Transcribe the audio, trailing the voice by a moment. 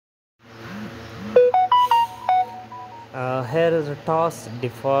Here is a task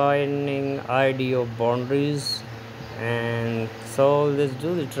defining ID of boundaries, and so let's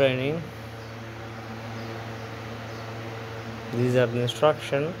do the training. These are the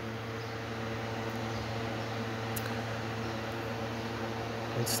instruction.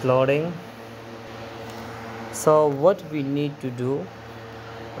 It's loading. So what we need to do,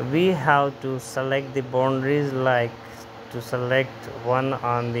 we have to select the boundaries, like to select one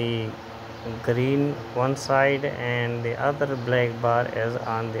on the green one side and the other black bar is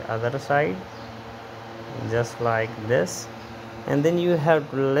on the other side, just like this, and then you have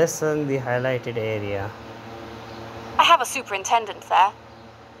to lessen the highlighted area. I have a superintendent there.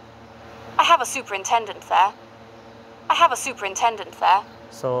 I have a superintendent there. I have a superintendent there.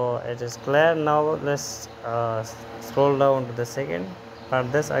 So it is clear. Now let's scroll down to the second. For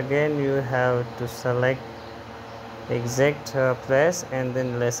this again you have to select exact place and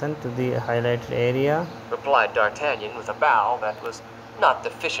then listen to the highlighted area, replied D'Artagnan with a bow that was not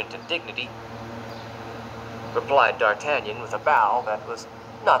deficient in dignity. Replied D'Artagnan with a bow that was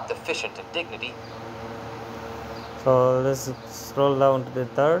not deficient in dignity. So let's scroll down to the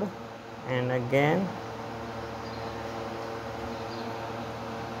third, and again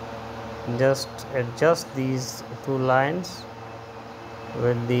just adjust these two lines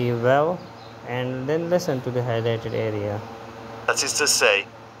with the well and then listen to the highlighted area. That is to say,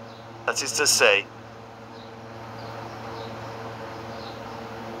 that is to say,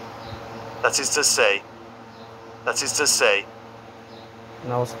 that is to say, that is to say.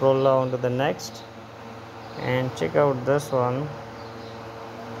 Now scroll down to the next and check out this one.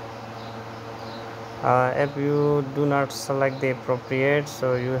 If you do not select the appropriate,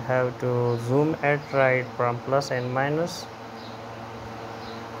 so you have to zoom at right from plus and minus.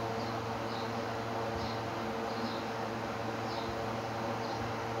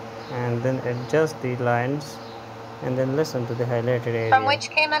 And then adjust the lines and then listen to the highlighted area. From which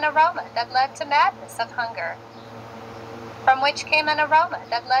came an aroma that led to madness of hunger. From which came an aroma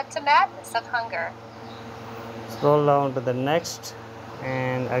that led to madness of hunger. Scroll down to the next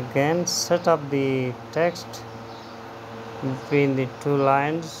and again set up the text between the two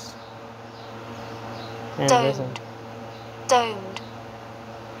lines and listen. Domed.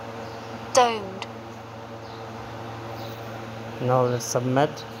 Domed. Now let's submit.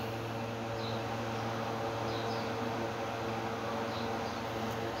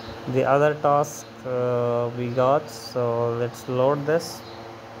 The other task we got, so let's load this.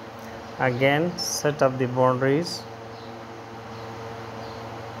 Again set up the boundaries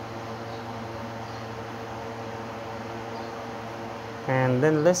and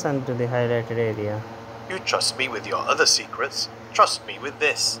then listen to the highlighted area. You trust me with your other secrets, trust me with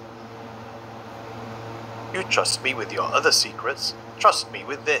this. You trust me with your other secrets, trust me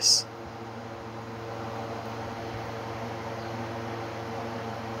with this.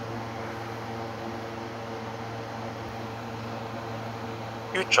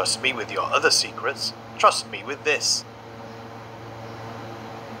 You trust me with your other secrets, trust me with this.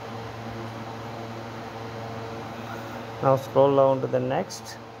 Now scroll down to the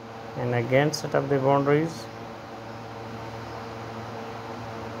next and again set up the boundaries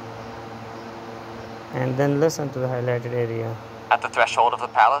and then listen to the highlighted area. At the threshold of the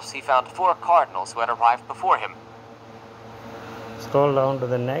palace, he found 4 cardinals who had arrived before him. Scroll down to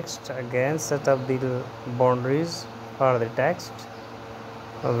the next, again set up the boundaries for the text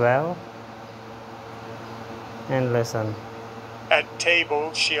well and listen. At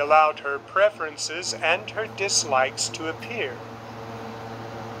table, she allowed her preferences and her dislikes to appear.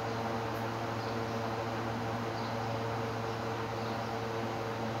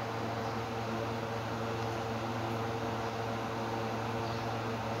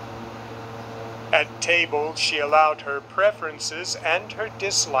 At table, she allowed her preferences and her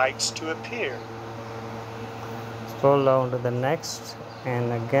dislikes to appear. Scroll down to the next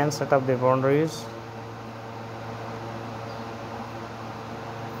and again set up the boundaries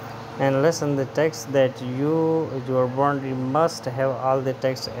and listen the text that your boundary must have all the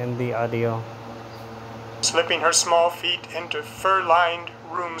text in the audio. Slipping her small feet into fur-lined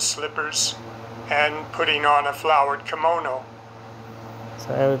room slippers and putting on a flowered kimono.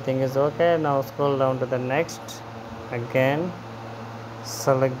 So everything is okay. Now scroll down to the next. Again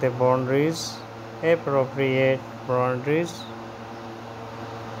select the boundaries, appropriate boundaries,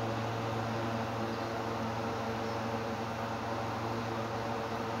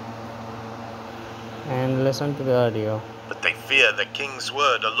 and listen to the audio. But they fear the king's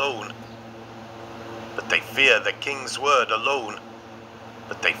word alone. But they fear the king's word alone.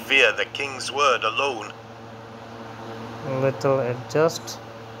 But they fear the king's word alone. Little adjust.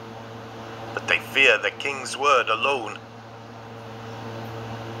 But they fear the king's word alone.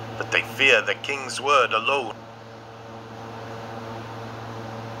 But they fear the king's word alone.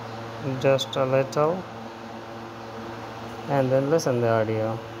 Just a little, and then listen the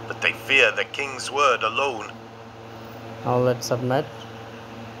audio. But they fear the king's word alone. Now let's submit.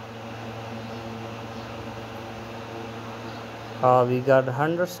 We got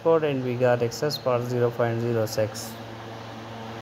 100 score and we got access for 0.06.